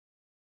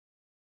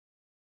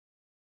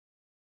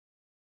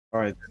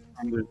Alright, this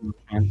time there's no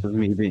chance of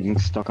me being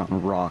stuck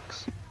on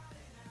rocks.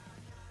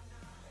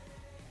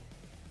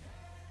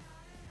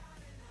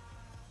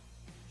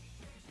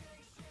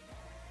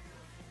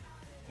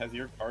 Has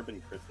your car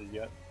been christened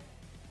yet?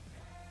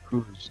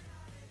 Who's?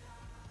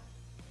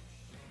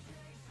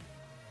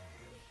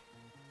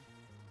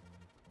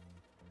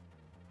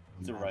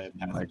 It's a rite of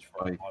passage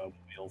for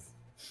automobiles.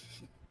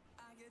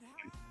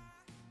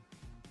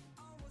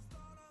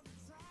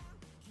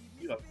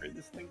 You upgrade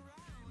this thing?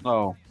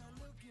 Oh.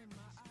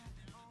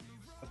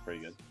 That's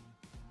pretty good.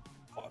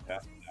 Oh, I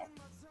passed it now.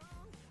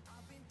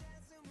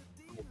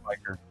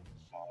 Biker.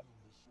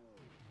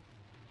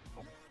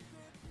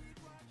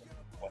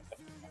 What the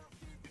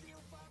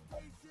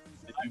fuck?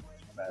 Did you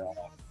put that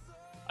off?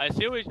 I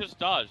see what he just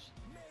dodged.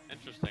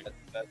 Interesting.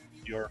 That's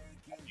your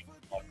fucking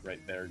luck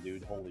right there,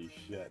 dude. Holy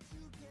shit.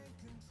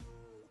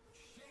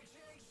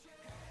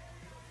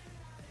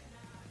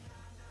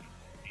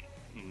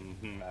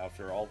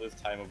 After all this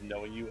time of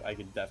knowing you, I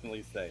can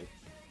definitely say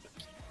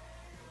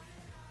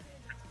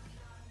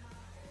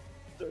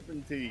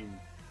Serpentine.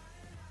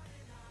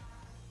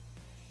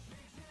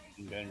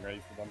 I'm getting ready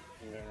for them.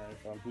 I'm getting ready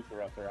for them. Who's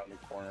around the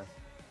corner?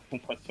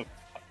 What the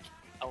fuck?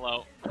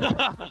 Hello.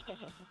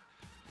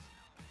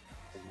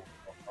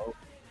 Oh.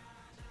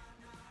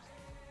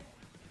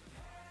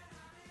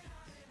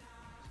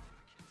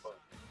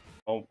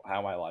 Oh, how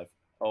am I alive?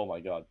 Oh my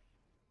god.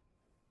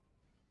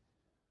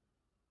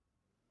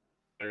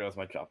 There goes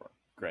my chopper.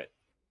 Great.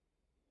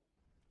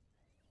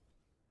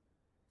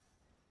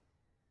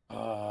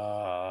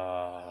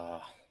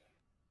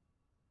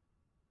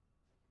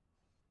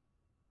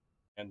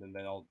 And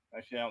then I'll...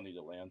 Actually, I don't need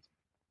to land.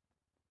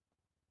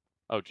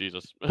 Oh,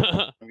 Jesus.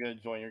 I'm gonna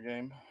join your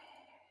game.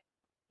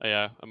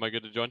 Yeah, am I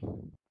good to join?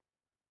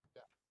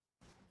 Yeah.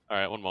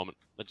 Alright, one moment.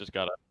 I just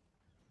got it.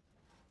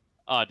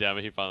 Ah, damn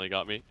it, he finally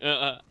got me.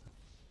 Oh.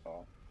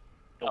 Oh,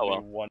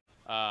 well. One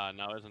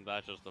Now isn't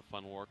that just a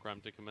fun war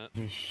crime to commit?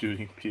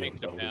 shooting Thanks,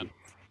 Japan.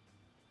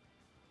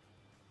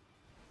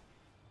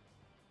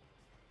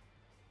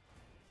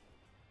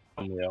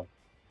 POW. Yeah.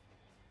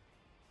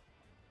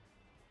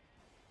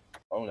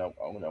 Oh no,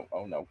 oh no,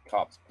 oh no.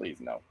 Cops,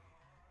 please, no.